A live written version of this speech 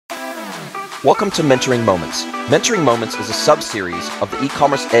Welcome to Mentoring Moments. Mentoring Moments is a sub-series of the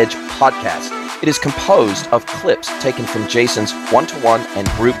eCommerce Edge podcast. It is composed of clips taken from Jason's one-to-one and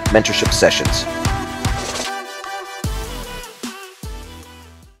group mentorship sessions.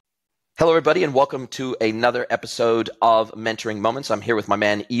 Hello, everybody, and welcome to another episode of Mentoring Moments. I'm here with my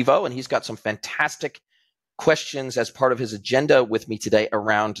man, Ivo, and he's got some fantastic questions as part of his agenda with me today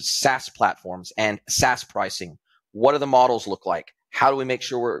around SaaS platforms and SaaS pricing. What do the models look like? How do we make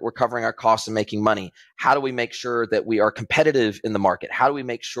sure we're covering our costs and making money? How do we make sure that we are competitive in the market? How do we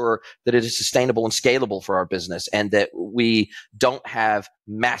make sure that it is sustainable and scalable for our business and that we don't have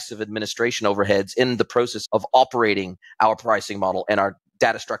massive administration overheads in the process of operating our pricing model and our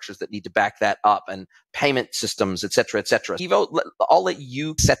data structures that need to back that up and payment systems, et cetera, et cetera. Ivo, I'll let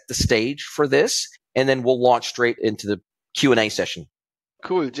you set the stage for this, and then we'll launch straight into the Q&A session.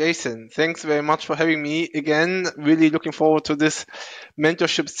 Cool, Jason. Thanks very much for having me again. Really looking forward to this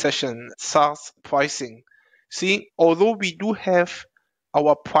mentorship session, SaaS pricing. See, although we do have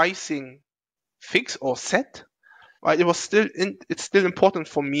our pricing fixed or set, right, it's still important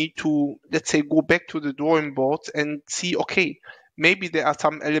for me to, let's say, go back to the drawing board and see, okay, maybe there are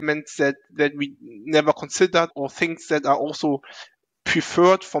some elements that we never considered or things that are also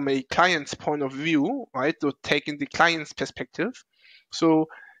preferred from a client's point of view, right? So taking the client's perspective. So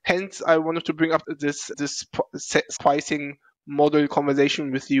hence, I wanted to bring up this pricing model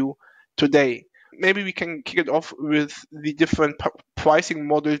conversation with you today. Maybe we can kick it off with the different pricing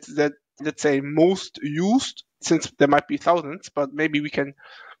models that, let's say, most used, since there might be thousands, but maybe we can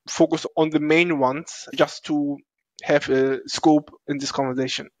focus on the main ones just to have a scope in this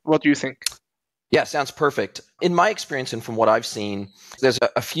conversation. What do you think? Yeah, sounds perfect. In my experience and from what I've seen, there's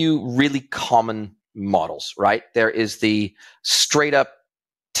a few really common models, right? There is the straight up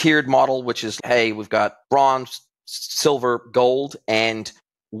tiered model, which is, hey, we've got bronze, silver, gold, and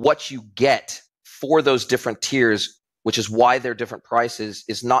what you get for those different tiers, which is why they're different prices,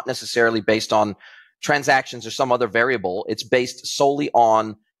 is not necessarily based on transactions or some other variable. It's based solely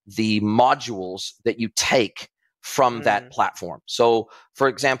on the modules that you take from that platform. So, for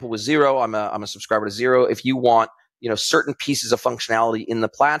example, with Xero, I'm a subscriber to Xero. If you want, certain pieces of functionality in the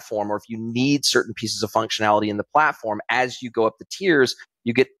platform, or if you need certain pieces of functionality in the platform, as you go up the tiers,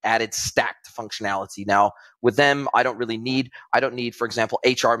 you get added stacked functionality. Now, with them, I don't need, for example,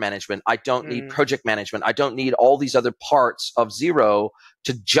 HR management. I don't need project management. I don't need all these other parts of Xero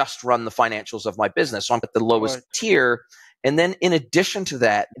to just run the financials of my business. So I'm at the lowest tier. And then in addition to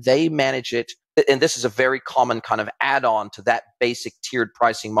that, they manage it. And this is a very common kind of add-on to that basic tiered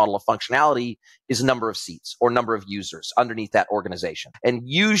pricing model of functionality, is number of seats or number of users underneath that organization. And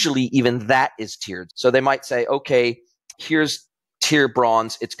usually even that is tiered. So they might say, okay, here's tier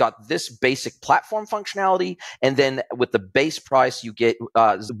bronze. It's got this basic platform functionality. And then with the base price, you get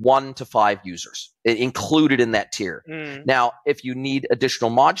 1 to 5 users included in that tier. Now, if you need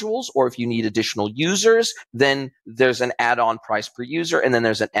additional modules or if you need additional users, then there's an add-on price per user. And then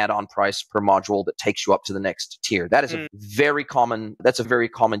there's an add-on price per module that takes you up to the next tier. That is a very common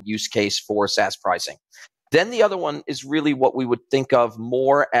use case for SaaS pricing. Then the other one is really what we would think of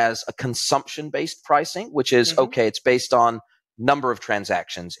more as a consumption-based pricing, which is, okay, it's based on number of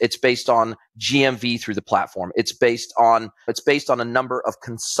transactions. It's based on GMV through the platform. It's based on a number of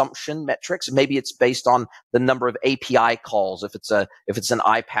consumption metrics. Maybe it's based on the number of API calls. If it's an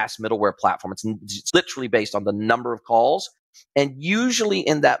iPaaS middleware platform, it's literally based on the number of calls. And usually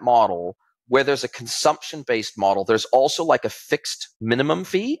in that model, where there's a consumption-based model, there's also like a fixed minimum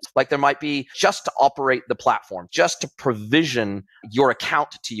fee. Like there might be, just to operate the platform, just to provision your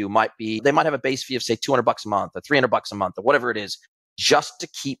account to you, they might have a base fee of say $200 a month or $300 a month or whatever it is, just to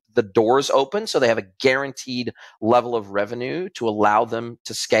keep the doors open. So they have a guaranteed level of revenue to allow them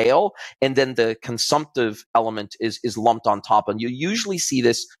to scale. And then the consumptive element is lumped on top. And you usually see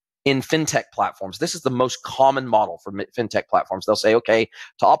this in fintech platforms. This is the most common model for fintech platforms. They'll say, okay,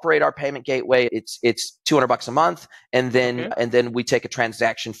 to operate our payment gateway, it's $200 a month, and then we take a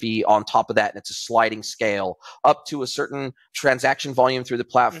transaction fee on top of that, and it's a sliding scale up to a certain transaction volume through the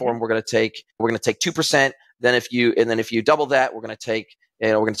platform. We're going to take 2%. Then if you double that, we're going to take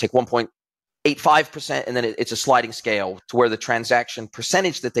 1.85%, and then it's a sliding scale to where the transaction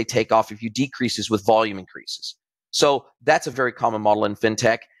percentage that they take off if you decreases with volume increases. So that's a very common model in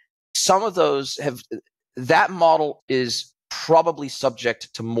fintech. Some of those that model is probably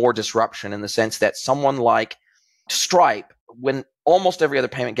subject to more disruption in the sense that someone like Stripe, when almost every other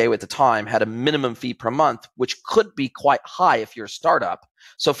payment gateway at the time had a minimum fee per month, which could be quite high if you're a startup.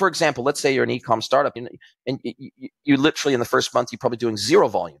 So for example, let's say you're an e-com startup and you literally in the first month, you're probably doing zero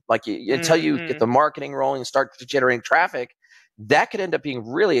volume. Like until you get the marketing rolling and start generating traffic, that could end up being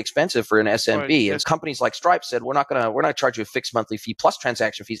really expensive for an SMB. Right, And yes. companies like Stripe said, we're not gonna charge you a fixed monthly fee plus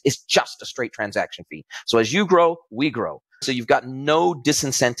transaction fees. It's just a straight transaction fee. So as you grow, we grow. So you've got no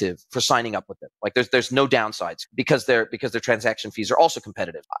disincentive for signing up with them. Like there's no downsides because their transaction fees are also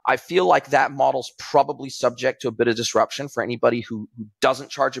competitive. I feel like that model's probably subject to a bit of disruption for anybody who doesn't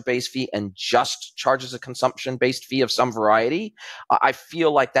charge a base fee and just charges a consumption-based fee of some variety. I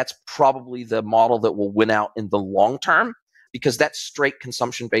feel like that's probably the model that will win out in the long term, because that straight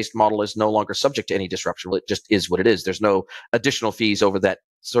consumption-based model is no longer subject to any disruption. It just is what it is. There's no additional fees over that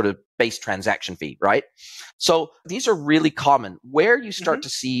sort of base transaction fee, right? So these are really common. Where you start to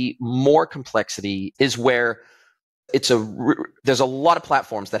see more complexity is where there's a lot of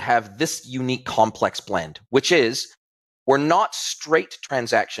platforms that have this unique complex blend, which is we're not straight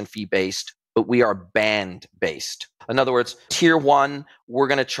transaction fee based, but we are band based. In other words, tier 1, we're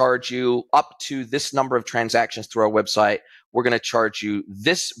going to charge you up to this number of transactions through our website. We're going to charge you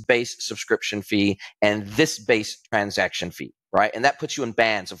this base subscription fee and this base transaction fee, right? And that puts you in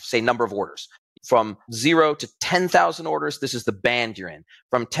bands of, say, number of orders. From 0 to 10,000 orders, this is the band you're in.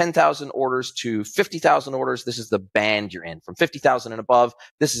 From 10,000 orders to 50,000 orders, this is the band you're in. From 50,000 and above,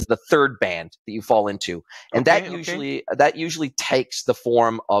 this is the third band that you fall into. And that usually takes the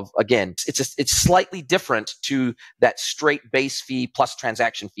form of, again, it's slightly different to that straight base fee plus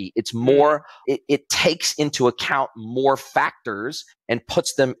transaction fee. It's more, it takes into account more factors and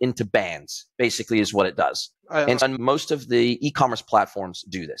puts them into bands, basically is what it does. And most of the e-commerce platforms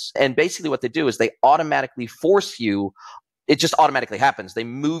do this. And basically what they do is they automatically force you, it just automatically happens. They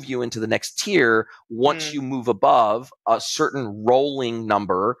move you into the next tier once you move above a certain rolling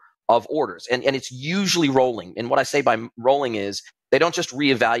number of orders. And it's usually rolling. And what I say by rolling is they don't just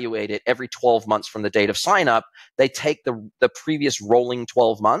reevaluate it every 12 months from the date of sign up. They take the previous rolling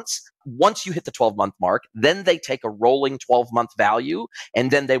 12 months. Once you hit the 12-month mark, then they take a rolling 12-month value,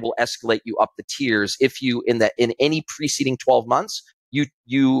 and then they will escalate you up the tiers. If you, in any preceding 12 months,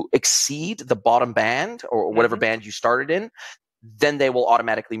 you exceed the bottom band or whatever band you started in, then they will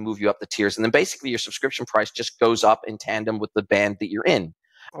automatically move you up the tiers. And then basically your subscription price just goes up in tandem with the band that you're in.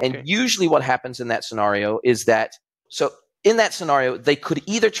 Okay. And usually what happens in that scenario is that, so in that scenario, they could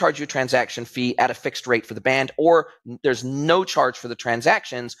either charge you a transaction fee at a fixed rate for the band, or there's no charge for the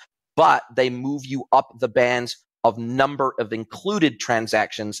transactions, but they move you up the bands of number of included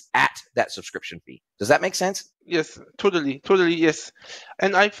transactions at that subscription fee. Does that make sense? Yes, totally, yes.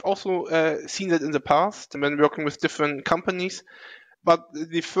 And I've also seen that in the past when working with different companies. But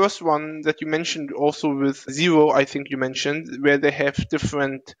the first one that you mentioned also with Xero, I think you mentioned, where they have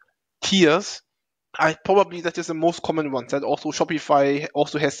different tiers. Probably that is the most common one. That also Shopify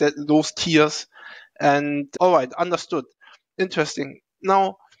also has those tiers. And all right, understood. Interesting.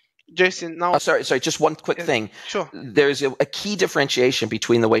 Now, Jason, sorry, just one quick thing. Sure. There's a key differentiation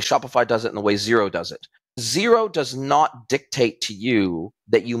between the way Shopify does it and the way Xero does it. Xero does not dictate to you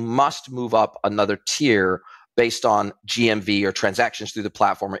that you must move up another tier based on GMV or transactions through the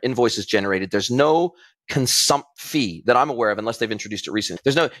platform or invoices generated. There's no consumption fee that I'm aware of, unless they've introduced it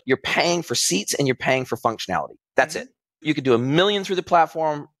recently. You're paying for seats and you're paying for functionality. That's it. You could do $1 million through the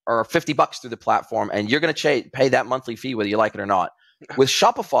platform or $50 through the platform, and you're going to pay that monthly fee whether you like it or not. With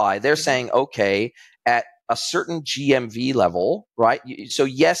Shopify, they're saying, okay, at a certain GMV level, right? So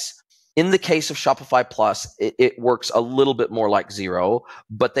yes, in the case of Shopify Plus, it works a little bit more like Xero,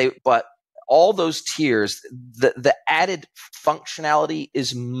 but all those tiers, the added functionality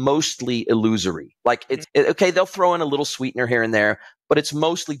is mostly illusory. Like okay, they'll throw in a little sweetener here and there, but it's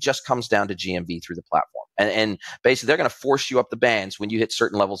mostly just comes down to GMV through the platform. And basically they're going to force you up the bands when you hit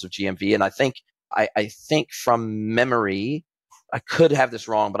certain levels of GMV. And I think from memory, I could have this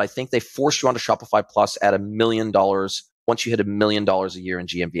wrong, but I think they force you onto Shopify Plus at $1 million. Once you hit $1 million a year in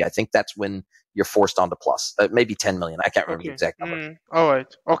GMV, I think that's when you're forced onto Plus. Maybe 10 million. I can't remember the exact number. All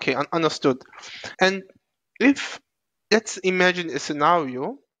right. Okay. Understood. And let's imagine a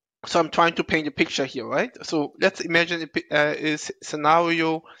scenario. So I'm trying to paint a picture here, right? So let's imagine a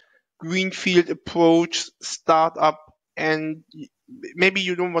scenario, greenfield approach, startup, and maybe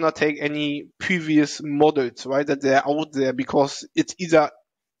you don't want to take any previous models, right, that they're out there because it's either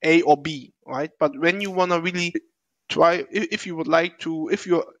A or B, right? But when you want to really try, if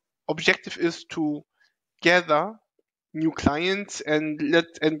your objective is to gather new clients and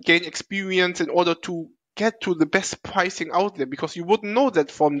gain experience in order to get to the best pricing out there, because you wouldn't know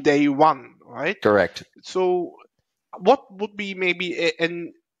that from day one, right? Correct. So what would be maybe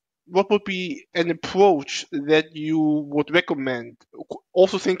an approach that you would recommend?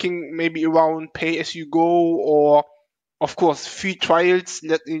 Also thinking maybe around pay as you go, or of course free trials,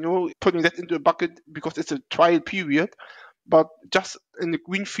 putting that into a bucket because it's a trial period. But just in the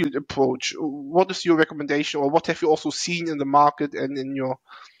greenfield approach, what is your recommendation, or what have you also seen in the market and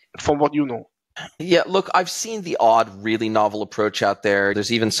from what you know? Yeah, look, I've seen the odd, really novel approach out there.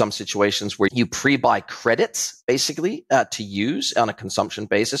 There's even some situations where you pre-buy credits, basically, to use on a consumption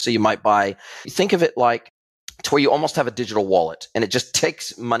basis. So you might think of it like to where you almost have a digital wallet, and it just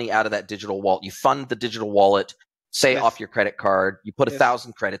takes money out of that digital wallet. You fund the digital wallet, say Yes. off your credit card. You put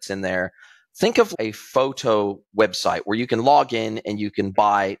 1,000 credits in there. Think of a photo website where you can log in and you can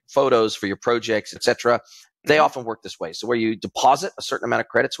buy photos for your projects, etc. They often work this way. So where you deposit a certain amount of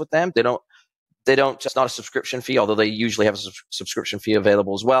credits with them, it's not a subscription fee, although they usually have a subscription fee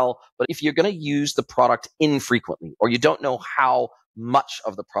available as well. But if you're going to use the product infrequently, or you don't know how much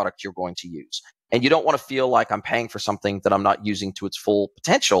of the product you're going to use, and you don't want to feel like I'm paying for something that I'm not using to its full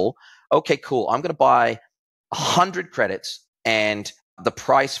potential, okay, cool. I'm going to buy 100 credits, and the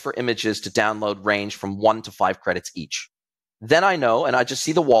price for images to download range from 1 to 5 credits each. Then I know, and I just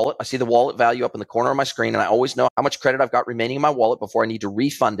see the wallet. I see the wallet value up in the corner of my screen, and I always know how much credit I've got remaining in my wallet before I need to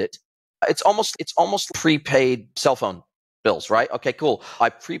refund it. It's almost prepaid cell phone bills, right? Okay, cool. I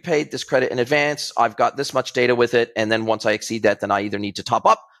prepaid this credit in advance. I've got this much data with it. And then once I exceed that, then I either need to top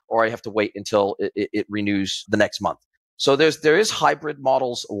up or I have to wait until it renews the next month. So there is hybrid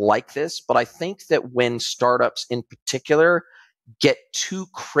models like this, but I think that when startups in particular get too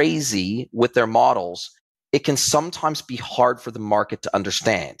crazy with their models, it can sometimes be hard for the market to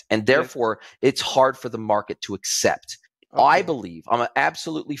understand. And therefore, it's hard for the market to accept. Okay. I'm an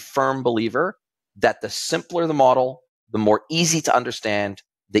absolutely firm believer that the simpler the model, the more easy to understand,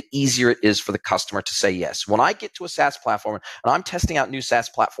 the easier it is for the customer to say yes. When I get to a SaaS platform, and I'm testing out new SaaS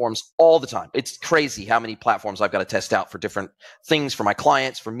platforms all the time, it's crazy how many platforms I've got to test out for different things, for my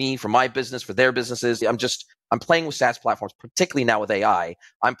clients, for me, for my business, for their businesses. I'm playing with SaaS platforms, particularly now with AI.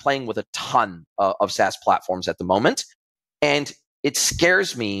 I'm playing with a ton of SaaS platforms at the moment. And it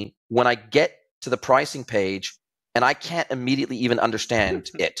scares me when I get to the pricing page and I can't immediately even understand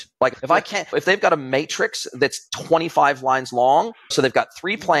it. Like if they've got a matrix that's 25 lines long, so they've got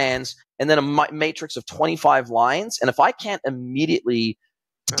 3 plans and then a matrix of 25 lines. And if I can't immediately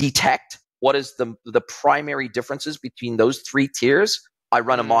detect what is the primary differences between those 3 tiers, I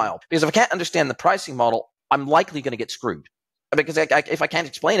run a mile. Because if I can't understand the pricing model, I'm likely going to get screwed. Because if I can't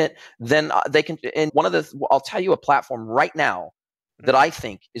explain it, then they can. And I'll tell you a platform right now that I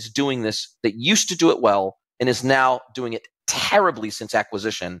think is doing this, that used to do it well and is now doing it terribly since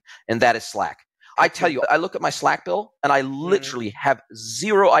acquisition, and that is Slack. I tell you, I look at my Slack bill and I literally have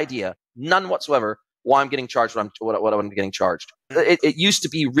zero idea, none whatsoever, why I'm getting charged what I'm getting charged. It used to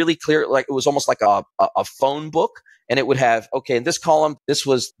be really clear, like it was almost like a phone book, and it would have, okay, in this column, this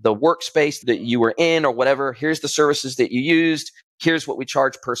was the workspace that you were in or whatever. Here's the services that you used. Here's what we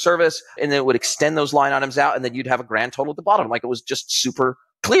charge per service. And then it would extend those line items out, and then you'd have a grand total at the bottom. Like it was just super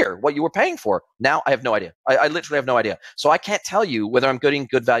clear what you were paying for. Now I have no idea. I literally have no idea. So I can't tell you whether I'm getting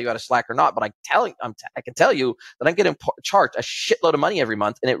good value out of Slack or not, but I can tell you that I'm getting charged a shitload of money every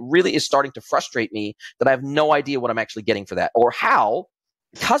month. And it really is starting to frustrate me that I have no idea what I'm actually getting for that, or how.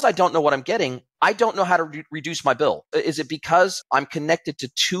 Because I don't know what I'm getting, I don't know how to reduce my bill. Is it because I'm connected to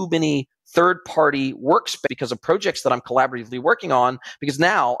too many third-party workspace because of projects that I'm collaboratively working on? Because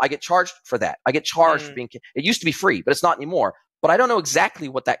now I get charged for that. I get charged for it used to be free, but it's not anymore. But I don't know exactly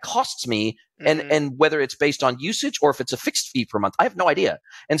what that costs me, and whether it's based on usage or if it's a fixed fee per month. I have no idea.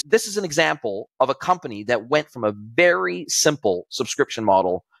 And this is an example of a company that went from a very simple subscription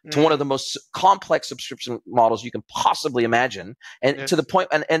model to one of the most complex subscription models you can possibly imagine. And to the point,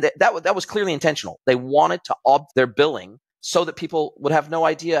 and that was clearly intentional. They wanted to up their billing so that people would have no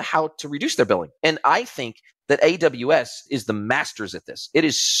idea how to reduce their billing. And I think that AWS is the masters at this. It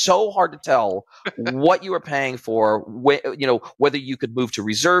is so hard to tell what you are paying for, whether you could move to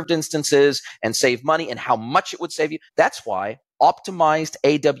reserved instances and save money and how much it would save you. That's why optimized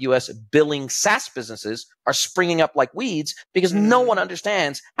AWS billing SaaS businesses are springing up like weeds, because no one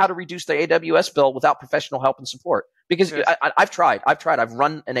understands how to reduce their AWS bill without professional help and support. Because I've tried. I've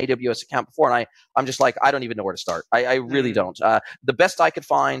run an AWS account before, and I'm just like, I don't even know where to start. I really don't. The best I could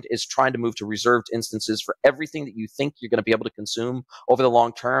find is trying to move to reserved instances for everything that you think you're going to be able to consume over the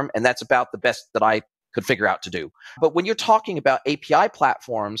long term. And that's about the best that I could figure out to do. But when you're talking about API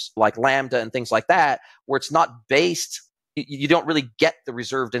platforms like Lambda and things like that, where it's not based, you don't really get the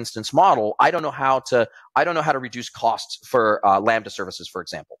reserved instance model. I don't know how to reduce costs for Lambda services, for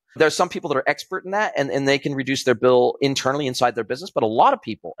example. There's some people that are expert in that, and they can reduce their bill internally inside their business. But a lot of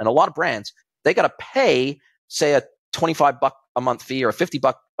people and a lot of brands, they got to pay, say, a $25 a month fee or a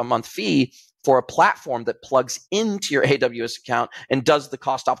 $50 a month fee for a platform that plugs into your AWS account and does the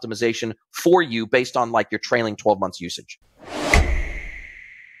cost optimization for you based on like your trailing 12 months usage.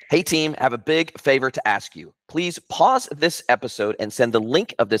 Hey team, I have a big favor to ask you. Please pause this episode and send the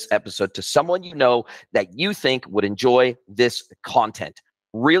link of this episode to someone you know that you think would enjoy this content.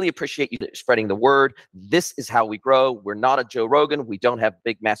 Really appreciate you spreading the word. This is how we grow. We're not a Joe Rogan. We don't have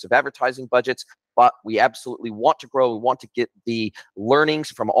big, massive advertising budgets, but we absolutely want to grow. We want to get the learnings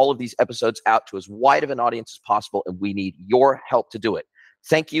from all of these episodes out to as wide of an audience as possible, and we need your help to do it.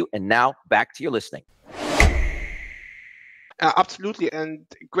 Thank you, and now back to your listening. Absolutely, and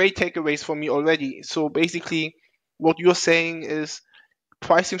great takeaways for me already. So basically, what you're saying is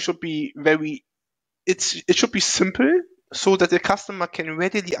pricing should be it should be simple so that the customer can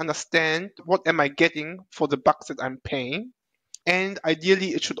readily understand what am I getting for the bucks that I'm paying. And ideally,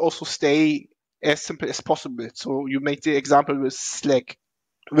 it should also stay as simple as possible. So you make the example with Slack,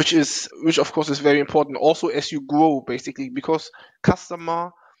 which of course is very important also as you grow, basically, because customer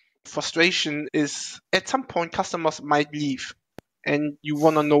frustration is at some point customers might leave and you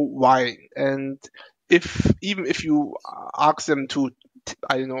want to know why. And even if you ask them to,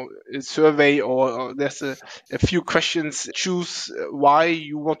 I don't know, a survey or there's a few questions, choose why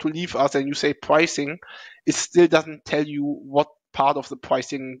you want to leave us, and you say pricing, it still doesn't tell you what part of the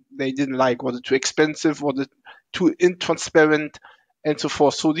pricing they didn't like. Was it too expensive? Was it too intransparent? And so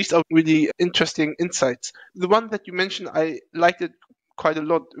forth. So these are really interesting insights. The one that you mentioned, I liked it quite a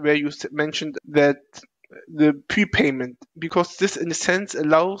lot, where you mentioned that the prepayment, because this in a sense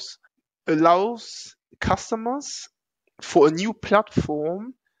allows customers for a new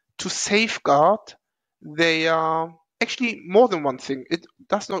platform to safeguard their, actually more than one thing. It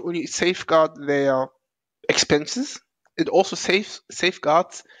does not only safeguard their expenses, it also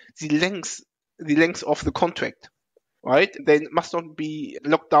safeguards the length of the contract. Right? They must not be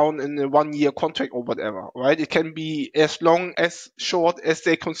locked down in a 1-year contract or whatever, right? It can be as long as short as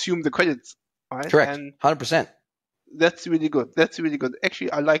they consume the credits, right? Correct. And 100%. that's really good. That's really good.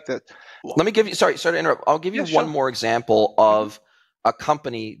 Actually, I like that. Let me give you, sorry to interrupt. I'll give you Yeah, one sure. more example of a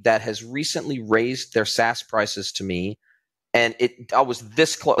company that has recently raised their SaaS prices to me. And I was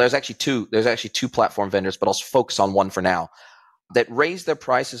this close. There's actually two platform vendors, but I'll focus on one for now, that raised their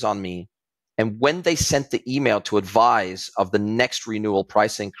prices on me. And when they sent the email to advise of the next renewal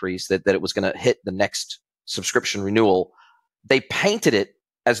price increase, that it was going to hit the next subscription renewal, they painted it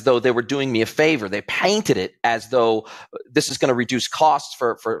as though they were doing me a favor. They painted it as though this is going to reduce costs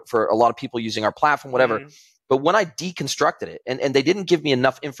for a lot of people using our platform, whatever. But when I deconstructed it, and they didn't give me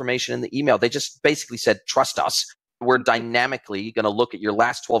enough information in the email, they just basically said, trust us. We're dynamically going to look at your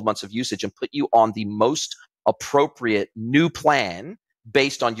last 12 months of usage and put you on the most appropriate new plan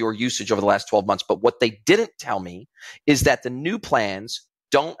based on your usage over the last 12 months. But what they didn't tell me is that the new plans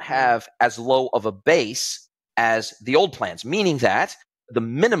don't have as low of a base as the old plans, meaning that the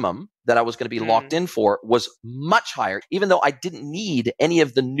minimum that I was going to be locked in for was much higher, even though I didn't need any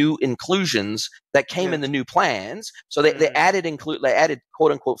of the new inclusions that came in the new plans. So they added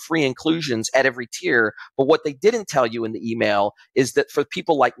quote unquote free inclusions at every tier. But what they didn't tell you in the email is that for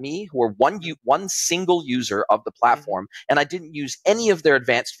people like me who are one single user of the platform, and I didn't use any of their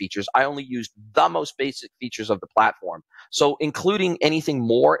advanced features, I only used the most basic features of the platform. So including anything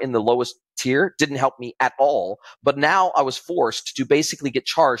more in the lowest tier didn't help me at all. But now I was forced to basically get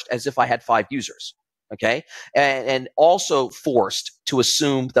charged as if I had 5 users. Okay. And also forced to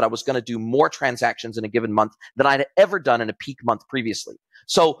assume that I was going to do more transactions in a given month than I'd ever done in a peak month previously.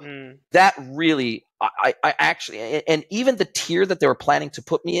 So that really, I actually, and even the tier that they were planning to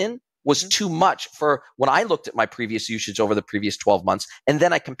put me in was too much for when I looked at my previous usage over the previous 12 months. And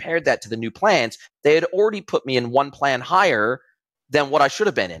then I compared that to the new plans. They had already put me in one plan higher than what I should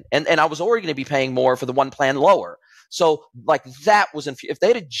have been in. And I was already going to be paying more for the one plan lower. So like that was, if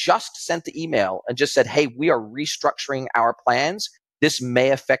they had just sent the email and just said, hey, we are restructuring our plans, this may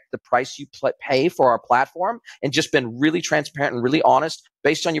affect the price you pay for our platform, and just been really transparent and really honest,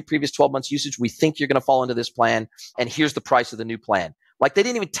 based on your previous 12 months usage, we think you're going to fall into this plan, and here's the price of the new plan. Like they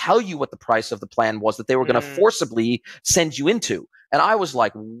didn't even tell you what the price of the plan was that they were going to forcibly send you into. And I was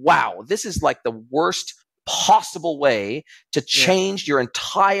like, wow, this is like the worst possible way to change your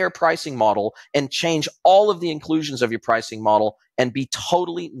entire pricing model and change all of the inclusions of your pricing model and be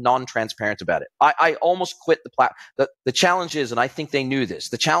totally non-transparent about it. I almost quit the platform. The challenge is, and I think they knew this,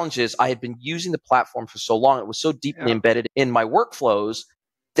 the challenge is I had been using the platform for so long, it was so deeply embedded in my workflows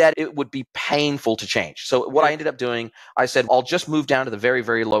that it would be painful to change. So what I ended up doing, I said, I'll just move down to the very,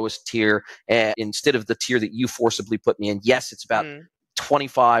 very lowest tier, and instead of the tier that you forcibly put me in. Yes, it's about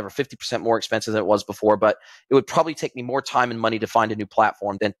 25 or 50% more expensive than it was before, but it would probably take me more time and money to find a new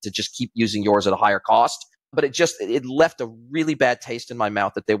platform than to just keep using yours at a higher cost. But it left a really bad taste in my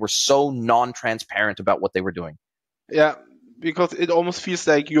mouth that they were so non-transparent about what they were doing. Yeah, because it almost feels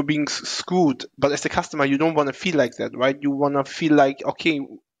like you're being screwed. But as a customer, you don't want to feel like that, right? You want to feel like, okay,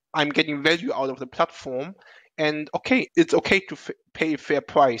 I'm getting value out of the platform, and okay, it's okay to pay a fair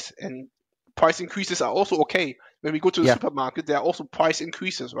price, and price increases are also okay. When we go to the supermarket, there are also price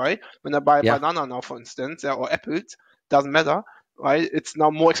increases, right? When I buy a banana now, for instance, or apples, doesn't matter, right? It's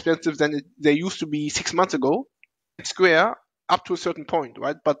now more expensive than they used to be 6 months ago. Square up to a certain point,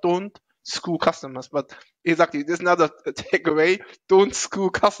 right? But don't screw customers. But exactly, there's another takeaway: don't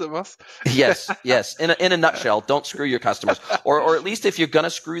screw customers. Yes. In a nutshell, don't screw your customers, or at least if you're going to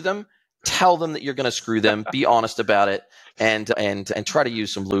screw them, tell them that you're going to screw them. Be honest about it, and try to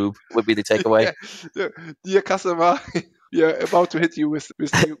use some lube would be the takeaway. Dear customer, we are about to hit you with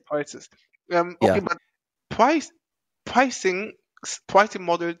new prices. Okay, but pricing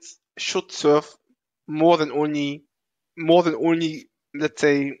models should serve more than only, let's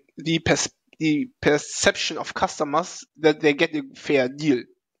say, the perception of customers that they get a fair deal.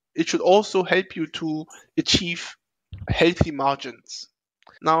 It should also help you to achieve healthy margins.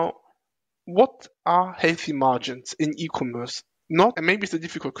 Now, what are healthy margins in e-commerce? Not, and maybe it's a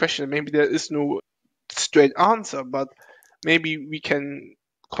difficult question, maybe there is no straight answer, but maybe we can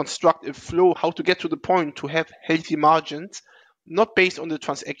construct a flow how to get to the point to have healthy margins, not based on the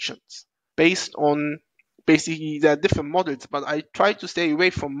transactions, based on, basically there are different models, but I try to stay away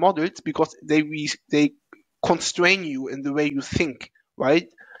from models because they constrain you in the way you think, right?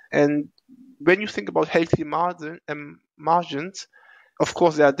 And when you think about healthy margins, of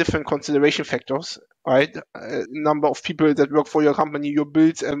course, there are different consideration factors, right? Number of people that work for your company, your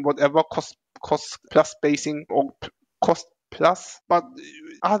bills, and whatever, cost plus basing or cost plus. But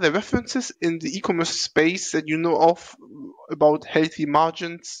are there references in the e-commerce space that you know of about healthy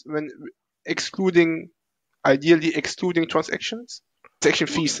margins when ideally excluding transactions? Transaction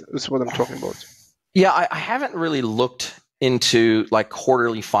fees is what I'm talking about. Yeah, I haven't really looked into like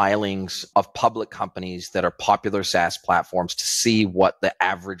quarterly filings of public companies that are popular SaaS platforms to see what the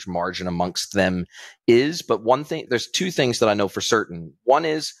average margin amongst them is. But there's two things that I know for certain. One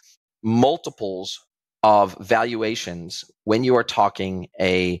is multiples of valuations when you are talking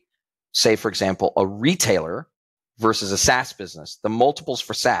say, for example, a retailer versus a SaaS business. The multiples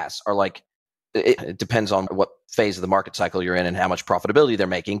for SaaS are like, it depends on what phase of the market cycle you're in and how much profitability they're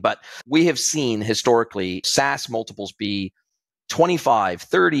making. But we have seen historically SaaS multiples be 25,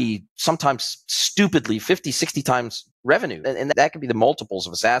 30, sometimes stupidly 50, 60 times revenue. And that could be the multiples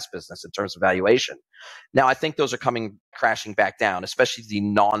of a SaaS business in terms of valuation. Now, I think those are coming crashing back down, especially the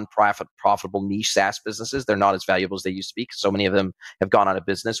non-profitable niche SaaS businesses. They're not as valuable as they used to be because so many of them have gone out of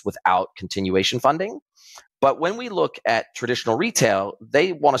business without continuation funding. But when we look at traditional retail,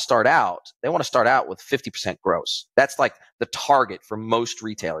 they want to start out with 50% gross. That's like the target for most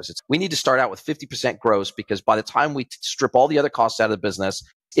retailers. We need to start out with 50% gross because by the time we strip all the other costs out of the business,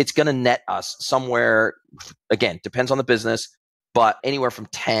 it's going to net us somewhere, again, depends on the business, but anywhere from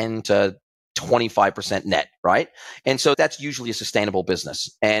 10 to 25% net, right? And so that's usually a sustainable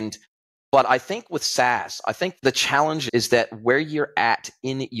business. But I think with SaaS, I think the challenge is that where you're at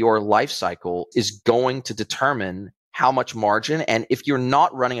in your life cycle is going to determine how much margin. And if you're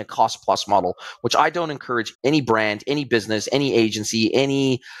not running a cost plus model, which I don't encourage any brand, any business, any agency,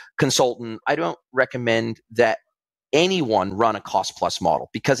 any consultant, I don't recommend that anyone run a cost plus model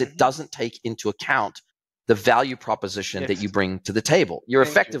because it doesn't take into account the value proposition that you bring to the table. You're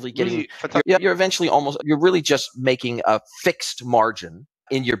effectively you're eventually you're really just making a fixed margin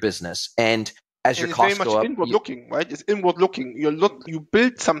in your business, and as your costs go up, it's very much inward looking, right? It's inward looking. You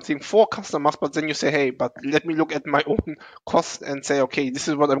build something for customers, but then you say, hey, but let me look at my own cost and say, okay, this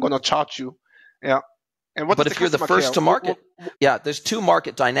is what I'm going to charge you. Yeah. And but if you're the first to market, there's two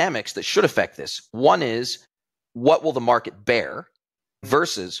market dynamics that should affect this. One is what will the market bear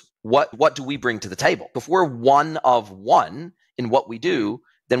versus what do we bring to the table? If we're one of one in what we do,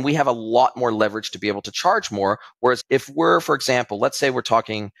 then we have a lot more leverage to be able to charge more. Whereas if we're, for example, let's say we're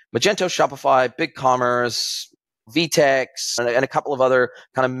talking Magento, Shopify, BigCommerce, VTEX, and a couple of other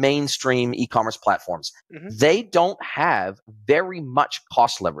kind of mainstream e-commerce platforms, they don't have very much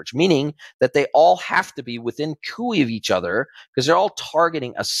cost leverage, meaning that they all have to be within cooey of each other because they're all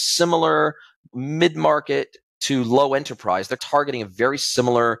targeting a similar mid-market to low enterprise. They're targeting a very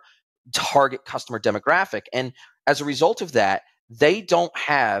similar target customer demographic. And as a result of that, they don't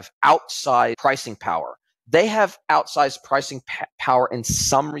have outside pricing power. They have outsized pricing power in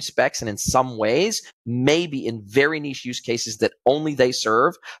some respects and in some ways, maybe in very niche use cases that only they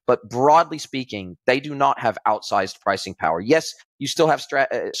serve. But broadly speaking, they do not have outsized pricing power. Yes, you still have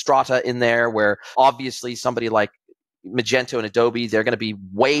strata in there where obviously somebody like Magento and Adobe, they're going to be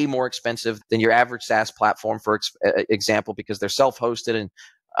way more expensive than your average SaaS platform, for example, because they're self-hosted and,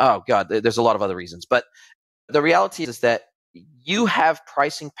 oh God, there's a lot of other reasons. But the reality is that you have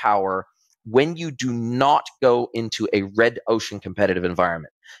pricing power when you do not go into a red ocean competitive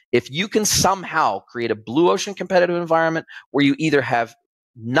environment. If you can somehow create a blue ocean competitive environment where you either have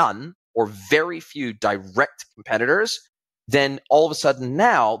none or very few direct competitors, then all of a sudden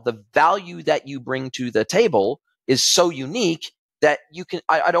now the value that you bring to the table is so unique that you can,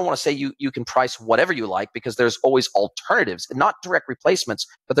 I don't want to say you can price whatever you like, because there's always alternatives, not direct replacements,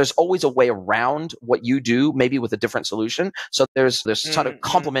 but there's always a way around what you do, maybe with a different solution. So there's sort of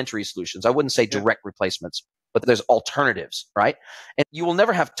complementary solutions. I wouldn't say direct replacements, but there's alternatives, right? And you will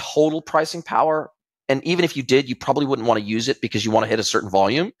never have total pricing power. And even if you did, you probably wouldn't want to use it because you want to hit a certain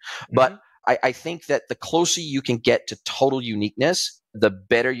volume. But I think that the closer you can get to total uniqueness, the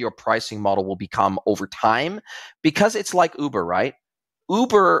better your pricing model will become over time, because it's like Uber, right?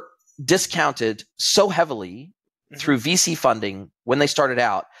 Uber discounted so heavily through VC funding when they started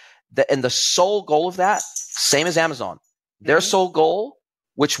out, and the sole goal of that, same as Amazon, their sole goal,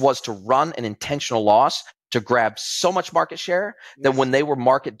 which was to run an intentional loss, to grab so much market share that when they were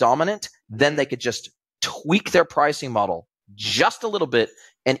market dominant, then they could just tweak their pricing model just a little bit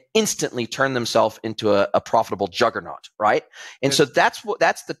and instantly turn themselves into a profitable juggernaut, right? And so that's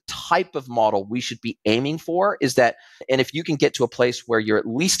the type of model we should be aiming for, is that, and if you can get to a place where you're at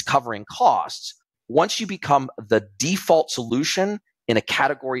least covering costs, once you become the default solution in a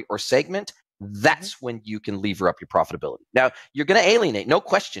category or segment, that's when you can lever up your profitability. Now, you're going to alienate, no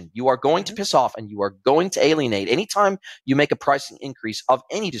question. You are going to piss off and you are going to alienate. Anytime you make a pricing increase of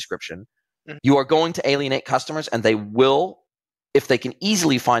any description, you are going to alienate customers, and they will, if they can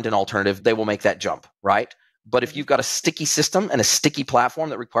easily find an alternative, they will make that jump, right? But if you've got a sticky system and a sticky platform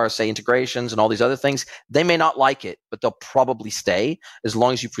that requires, say, integrations and all these other things, they may not like it, but they'll probably stay as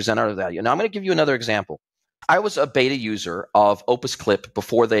long as you present other value. Now, I'm going to give you another example. I was a beta user of Opus Clip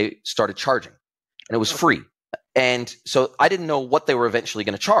before they started charging, and it was free. And so I didn't know what they were eventually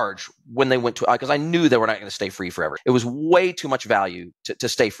going to charge when they went to, because I knew they were not going to stay free forever. It was way too much value to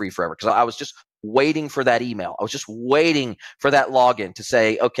stay free forever, because I was just waiting for that email. I was just waiting for that login to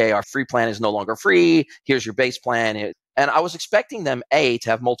say, okay, our free plan is no longer free. Here's your base plan. And I was expecting them, A, to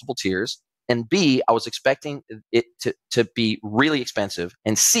have multiple tiers, and B, I was expecting it to be really expensive,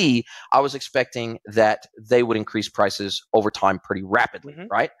 and C, I was expecting that they would increase prices over time pretty rapidly,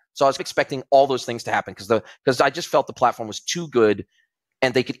 right? So I was expecting all those things to happen because I just felt the platform was too good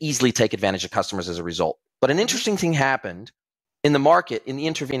and they could easily take advantage of customers as a result. But an interesting thing happened in the market in the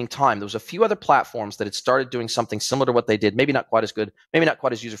intervening time. There was a few other platforms that had started doing something similar to what they did, maybe not quite as good, maybe not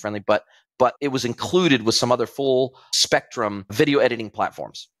quite as user-friendly, but it was included with some other full spectrum video editing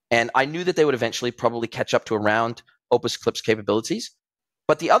platforms. And I knew that they would eventually probably catch up to around Opus Clip's capabilities.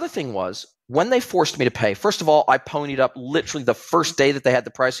 But the other thing was, when they forced me to pay, first of all, I ponied up literally the first day that they had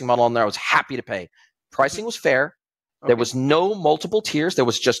the pricing model on there. I was happy to pay. Pricing was fair. There was no multiple tiers. There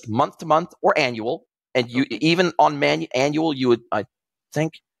was just month to month or annual. And you even on annual, you would, I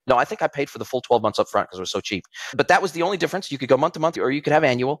think I paid for the full 12 months up front because it was so cheap. But that was the only difference. You could go month to month, or you could have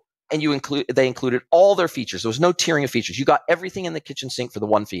annual. And they included all their features. There was no tiering of features. You got everything in the kitchen sink for the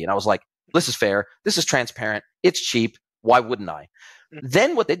one fee. And I was like, this is fair. This is transparent. It's cheap. Why wouldn't I?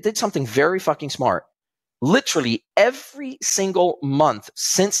 Then what they did, something very fucking smart. Literally every single month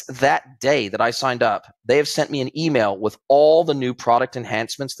since that day that I signed up, they have sent me an email with all the new product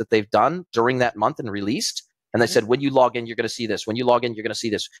enhancements that they've done during that month and released. And they said, when you log in, you're going to see this. When you log in, you're going to see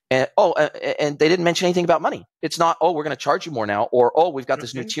this. And and they didn't mention anything about money. It's not, oh, we're going to charge you more now, or, oh, we've got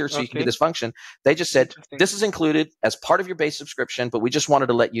this new tier so you can get this function. They just said, this is included as part of your base subscription, but we just wanted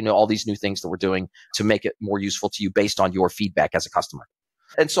to let you know all these new things that we're doing to make it more useful to you based on your feedback as a customer.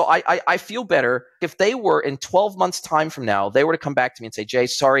 And so I feel better if they were in 12 months time from now, they were to come back to me and say, Jay,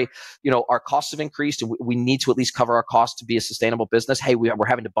 sorry, our costs have increased and we need to at least cover our costs to be a sustainable business. Hey, we're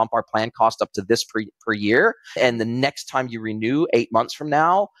having to bump our plan cost up to this per year. And the next time you renew 8 months from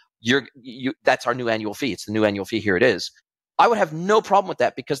now, that's our new annual fee. It's the new annual fee. Here it is. I would have no problem with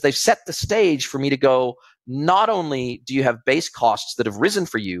that because they've set the stage for me to go, not only do you have base costs that have risen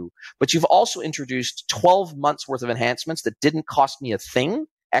for you, but you've also introduced 12 months worth of enhancements that didn't cost me a thing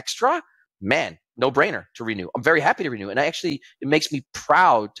extra. Man, no brainer to renew. I'm very happy to renew. And it makes me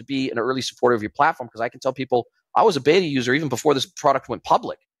proud to be an early supporter of your platform because I can tell people I was a beta user even before this product went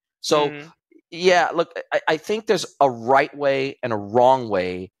public. So Yeah, look, I think there's a right way and a wrong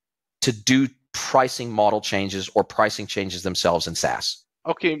way to do pricing model changes or pricing changes themselves in SaaS.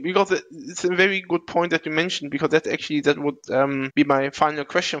 Okay, because it's a very good point that you mentioned, because that would be my final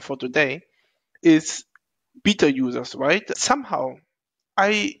question for today, is beta users, right?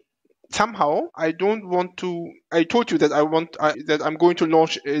 I somehow I don't want to. I told you that that I'm going to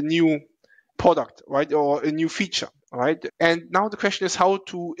launch a new product, right, or a new feature, right? And now the question is how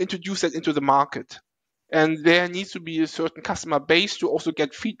to introduce that into the market. And there needs to be a certain customer base to also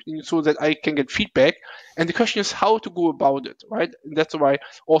get feedback, so that I can get feedback. And the question is how to go about it, right? And that's why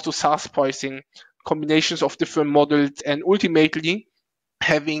also SaaS pricing, combinations of different models, and ultimately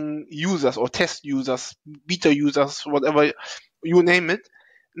having users or test users, beta users, whatever you name it.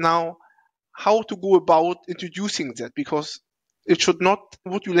 Now, how to go about introducing that, because it should not,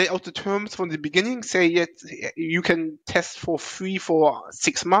 would you lay out the terms from the beginning, say yet you can test for free for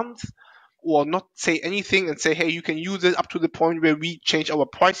 6 months, or not say anything and say, hey, you can use it up to the point where we change our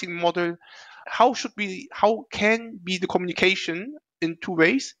pricing model? How can be the communication in two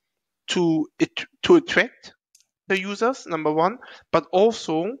ways to attract the users, number one, but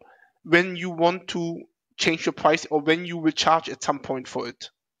also when you want to change your price or when you will charge at some point for it?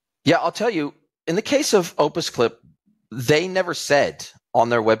 Yeah, I'll tell you, in the case of OpusClip, they never said on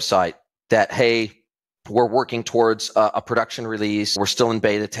their website that, hey, we're working towards a production release. We're still in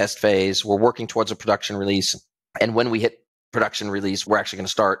beta test phase. We're working towards a production release. And when we hit production release, we're actually going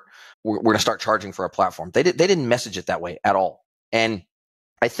to start, we're going to start charging for our platform. They didn't message it that way at all. And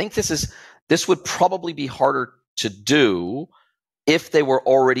I think this would probably be harder to do if they were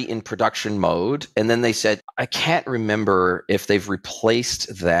already in production mode. And then they said, I can't remember if they've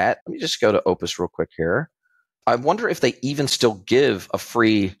replaced that. Let me just go to Opus real quick here. I wonder if they even still give a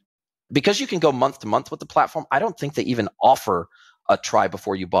free, because you can go month to month with the platform. I don't think they even offer a try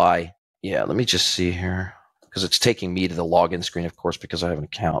before you buy. Yeah, let me just see here, because it's taking me to the login screen, of course, because I have an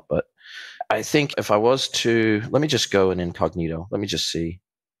account. But I think if I was to, let me just go in incognito. Let me just see.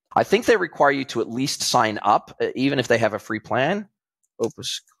 I think they require you to at least sign up, even if they have a free plan.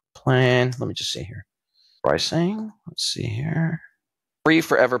 Opus plan. Let me just see here. Pricing. Let's see here. Free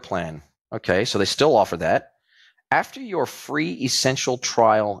forever plan. Okay, so they still offer that. After your free essential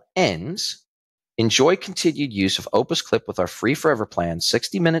trial ends, enjoy continued use of Opus Clip with our free forever plan.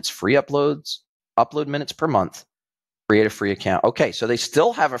 60 minutes, free upload minutes per month. Create a free account. Okay, so they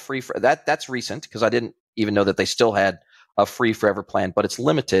still have a free that's recent, because I didn't even know that they still had a free forever plan, but it's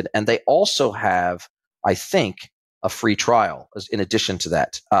limited. And they also have, I think, a free trial in addition to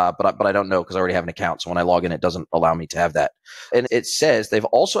that. But I don't know, because I already have an account. So when I log in, it doesn't allow me to have that. And it says they've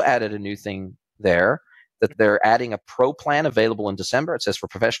also added a new thing there, that they're adding a pro plan available in December. It says for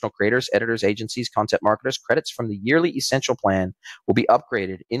professional creators, editors, agencies, content marketers, credits from the yearly essential plan will be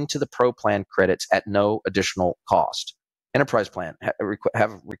upgraded into the pro plan credits at no additional cost. Enterprise plan,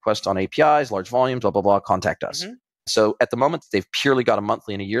 have requests on APIs, large volumes, blah, blah, blah, contact us. Mm-hmm. So at the moment, they've purely got a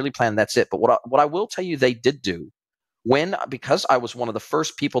monthly and a yearly plan. That's it. But what I will tell you they did do, because I was one of the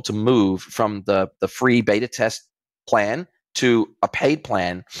first people to move from the free beta test plan to a paid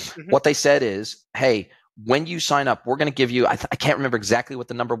plan, what they said is, hey, when you sign up, we're going to give you, I can't remember exactly what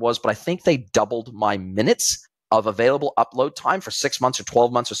the number was, but I think they doubled my minutes of available upload time for 6 months or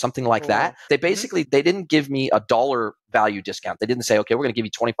 12 months or something like that. They basically, they didn't give me a dollar value discount. They didn't say, okay, we're going to give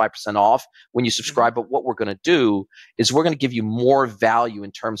you 25% off when you subscribe. But what we're going to do is we're going to give you more value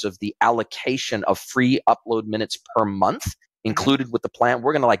in terms of the allocation of free upload minutes per month included with the plan.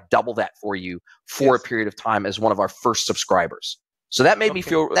 We're going to like double that for you for a period of time as one of our first subscribers. So that made me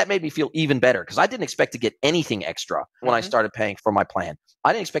feel even better, because I didn't expect to get anything extra when I started paying for my plan.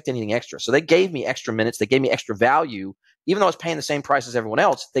 I didn't expect anything extra. So they gave me extra minutes. They gave me extra value. Even though I was paying the same price as everyone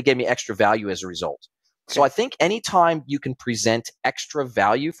else, they gave me extra value as a result. Okay. So I think anytime you can present extra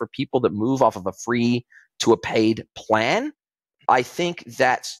value for people that move off of a free to a paid plan, I think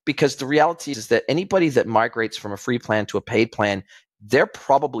that's because the reality is that anybody that migrates from a free plan to a paid plan, they're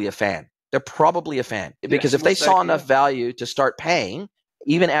probably a fan. They're probably a fan, because if they saw enough value to start paying,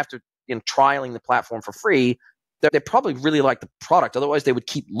 even after trialing the platform for free, they probably really like the product. Otherwise, they would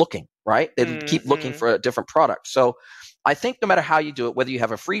keep looking, right? They would keep looking for a different product. So I think no matter how you do it, whether you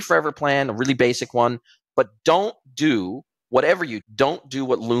have a free forever plan, a really basic one, but don't do what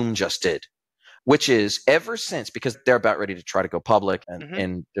Loom just did, which is ever since, because they're about ready to try to go public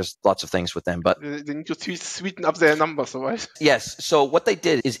and there's lots of things with them. But they need to sweeten up their numbers, right? Yes. So what they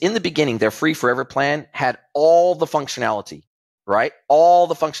did is in the beginning, their free forever plan had all the functionality right? All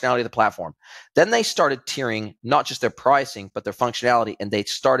the functionality of the platform. Then they started tiering not just their pricing, but their functionality, and they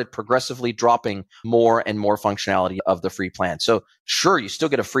started progressively dropping more and more functionality of the free plan. So sure, you still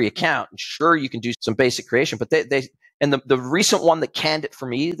get a free account, and sure, you can do some basic creation, but and the recent one that canned it for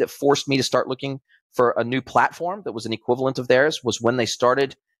me, that forced me to start looking for a new platform that was an equivalent of theirs, was when they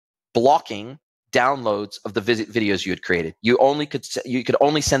started blocking downloads of the videos you had created. You could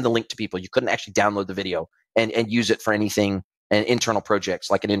only send the link to people. You couldn't actually download the video and use it for anything and internal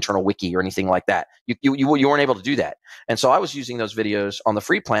projects like an internal wiki or anything like that. You weren't able to do that. And so I was using those videos on the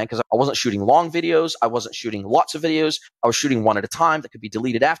free plan because I wasn't shooting long videos. I wasn't shooting lots of videos. I was shooting one at a time that could be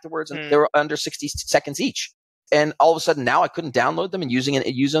deleted afterwards, and they were under 60 seconds each. And all of a sudden now I couldn't download them and use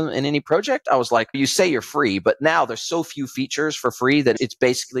them in any project. I was like, you say you're free, but now there's so few features for free that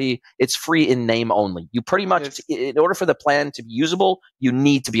it's free in name only. You pretty much, in order for the plan to be usable, you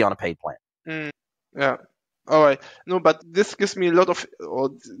need to be on a paid plan. Yeah. All right. No, but this gives me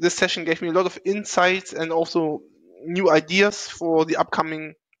this session gave me a lot of insights and also new ideas for the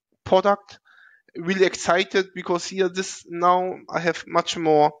upcoming product. Really excited because now I have much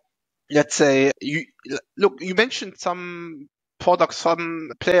more, let's say, you mentioned some products,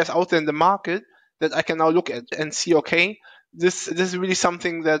 some players out there in the market that I can now look at and see, okay, this is really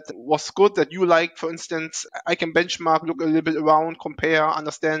something that was good that you like. For instance, I can benchmark, look a little bit around, compare,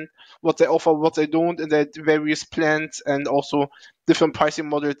 understand what they offer, what they don't, and their various plans, and also different pricing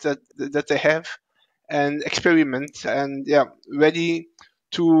models that they have, and experiment, and ready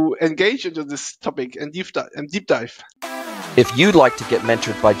to engage into this topic and deep dive. If you'd like to get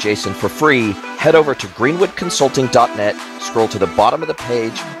mentored by Jason for free, head over to greenwoodconsulting.net, scroll to the bottom of the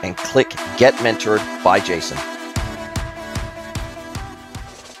page, and click Get Mentored by Jason.